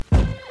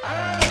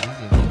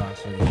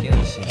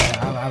shit.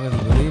 I really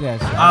believe that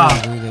shit. I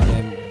really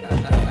believe that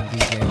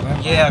DJ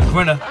RemRox. Yeah,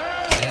 Grinner.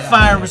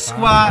 Firing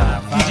Squad.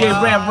 DJ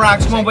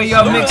RemRox. One way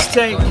up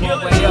mixtape.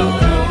 One way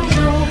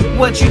up.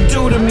 What you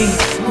do to me?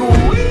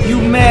 You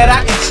mad?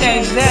 I can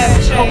change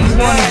that. Hope you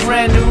want a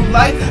brand new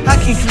life. I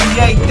can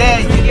create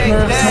that. You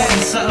curves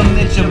wanting something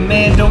that your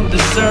man don't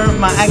deserve.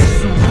 My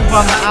actions will prove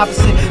I'm the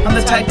opposite. I'm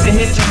the type to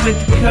hit you with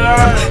the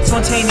curve.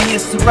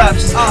 Spontaneous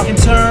eruptions,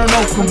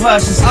 internal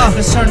combustions.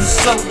 Let's turn the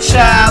soap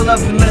child up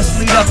and let's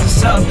lead up to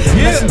something.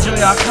 Let's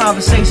enjoy our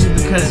conversation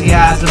because the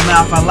eyes and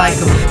mouth I like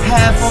them.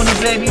 Half on the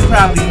baby,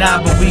 probably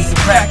not, but we can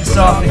practice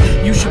off it.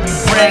 You should be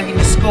bragging.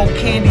 Your skull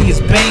candy is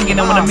banging.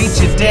 I wanna meet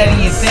your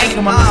daddy and thank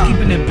him. I'm just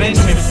keeping it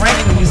Benjamin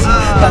Franklin. You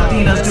see,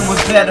 Latinos do it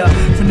better.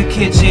 From the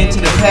kitchen to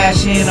the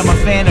passion, I'm a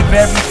fan of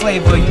every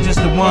flavor. You're just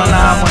the one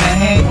I wanna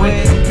hang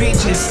with.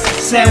 Beaches,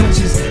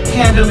 sandwiches,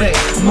 candlelit,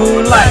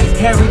 moonlight.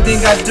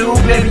 Everything I do,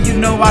 baby, you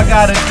know I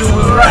gotta do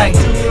it right.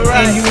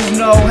 And you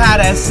know how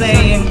that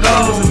saying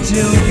goes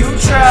until you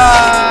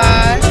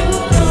try.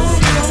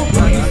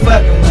 Who you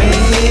fucking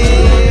with?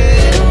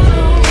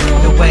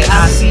 The way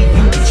I see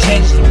you can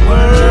change the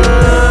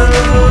world.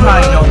 You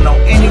probably don't know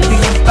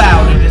anything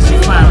about it. It's a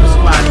firing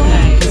squad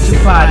thing. Get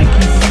your body,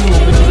 keep it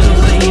moving. You don't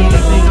say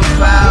anything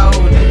about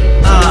it.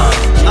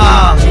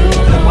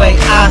 The way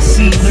I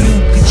see you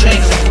can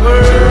change the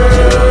world.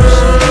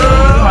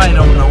 You probably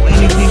don't know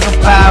anything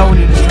about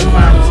it. It's a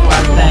firing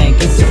squad thing.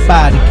 Get your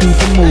body, keep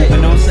it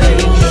moving. Don't say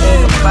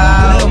anything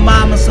about it. Little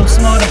mama so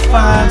smart and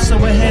fine, so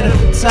ahead of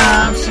the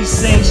time. She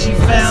say she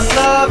found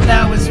love,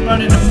 now it's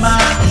running her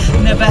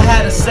mind. Never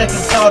had a second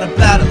thought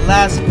about it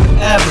lasting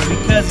forever,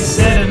 because he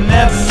said he'll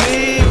never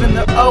leave and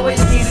they'll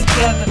always be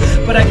together.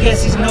 But I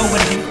guess he's nowhere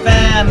to be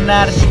found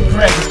now that she's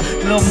pregnant.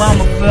 Little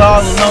mama feel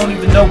all alone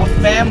even though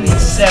her family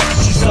accepted.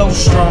 She's so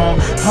strong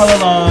all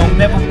along,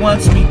 never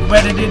once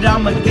regretted it.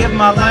 I'ma give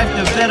my life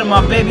to better.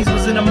 My babies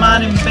was in a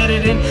mind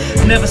embedded in.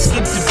 Never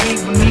skipped a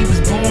beat when he was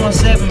born.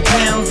 7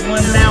 pounds,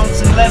 1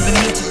 ounce, 11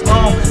 inches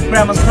long.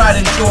 Grandma's pride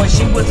and joy,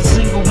 she was a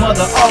single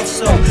mother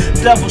also.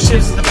 Double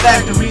shifts at the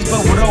factories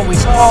but would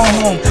always call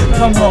home.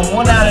 Come home,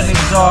 worn out and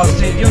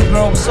exhausted. Young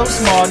girl was so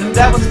smart, knew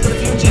that was the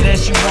future that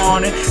she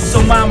wanted.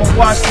 So mama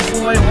watched the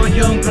boy while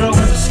young girl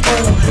went to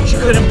school. She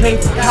couldn't pay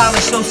for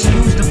college, so she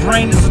used the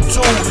brain as a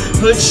tool.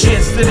 Hood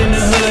shit, stood in the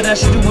hood, now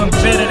she doing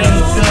better than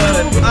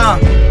good.